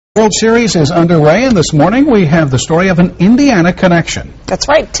World Series is underway, and this morning we have the story of an Indiana connection. That's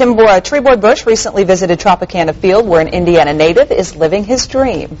right. Treeboy Bush recently visited Tropicana Field, where an Indiana native is living his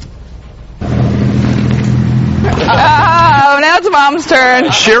dream. Oh, now it's Mom's turn.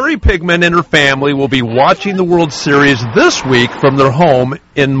 Sherry Pygman and her family will be watching the World Series this week from their home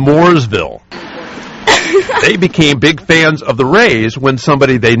in Mooresville. They became big fans of the Rays when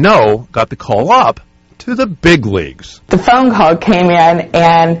somebody they know got the call up to the big leagues. The phone call came in,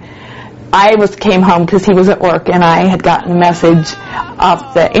 and I came home because he was at work, and I had gotten a message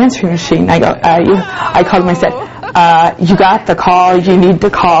off the answering machine. I called him. I said, "You got the call. You need to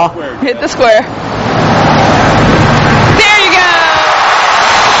call." Hit the square. There you go.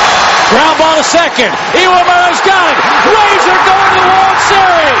 Ground ball to second. Iwamoto's got it. Rays are going to the World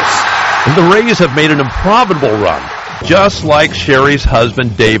Series. And the Rays have made an improbable run, just like Sherry's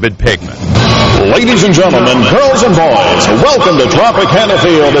husband, David Pygman. Ladies and gentlemen, girls and boys, welcome to Tropicana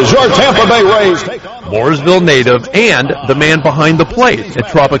Field as your Tampa Bay Rays take on Mooresville native and the man behind the plate at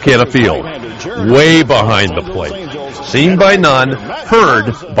Tropicana Field. Way behind the plate. Seen by none,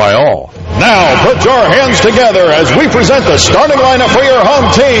 heard by all. Now put your hands together as we present the starting lineup for your home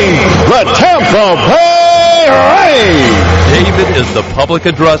team, the Tampa Bay Rays. David is the public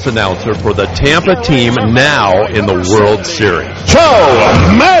address announcer for the Tampa team now in the World Series. Joe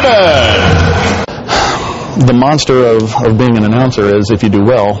Madden. The monster of being an announcer is if you do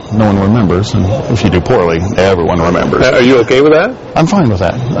well, no one remembers, and if you do poorly, everyone remembers. Are you okay with that? I'm fine with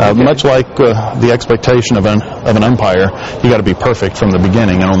that. Much like the expectation of an umpire, you got to be perfect from the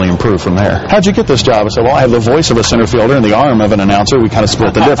beginning and only improve from there. How'd you get this job? I said, well, I have the voice of a center fielder and the arm of an announcer. We kind of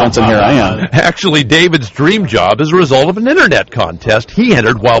split the difference, and here I am. Actually, David's dream job is a result of an internet contest he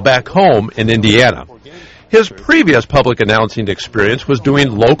entered while back home in Indiana. His previous public announcing experience was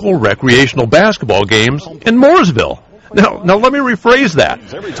doing local recreational basketball games in Mooresville. Now let me rephrase that.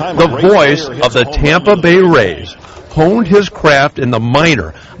 The voice of the Tampa Bay Rays honed his craft in the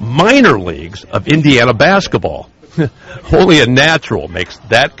minor leagues of Indiana basketball. Only a natural makes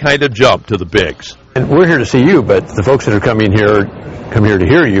that kind of jump to the bigs. And we're here to see you, but the folks that are coming here come here to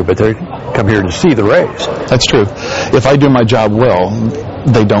hear you, but they come here to see the Rays. That's true. If I do my job well,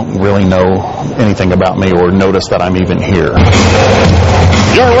 they don't really know anything about me or notice that I'm even here.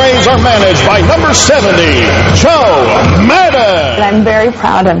 Your Rays are managed by number 70, Joe Madden. I'm very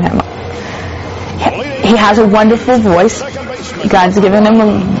proud of him. He has a wonderful voice. God's given him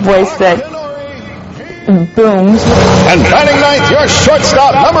a voice that booms. And batting ninth, your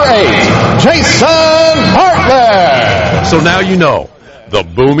shortstop, number 8, Jason Bartlett. So now you know, the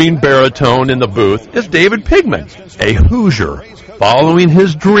booming baritone in the booth is David Pygman, a Hoosier, following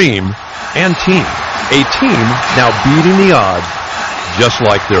his dream and team. A team now beating the odds, just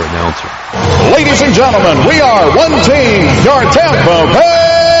like their announcer. Ladies and gentlemen, we are one team, your Tampa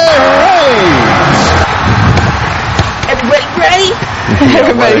Bay Rays. Everybody ready?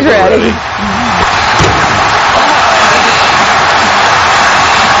 Everybody's ready.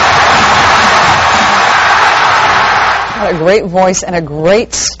 What a great voice and a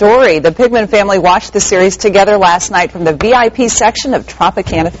great story. The Pygman family watched the series together last night from the VIP section of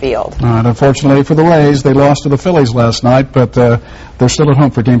Tropicana Field. And unfortunately for the Rays, they lost to the Phillies last night, but they're still at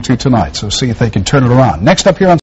home for Game 2 tonight, so see if they can turn it around. Next up here on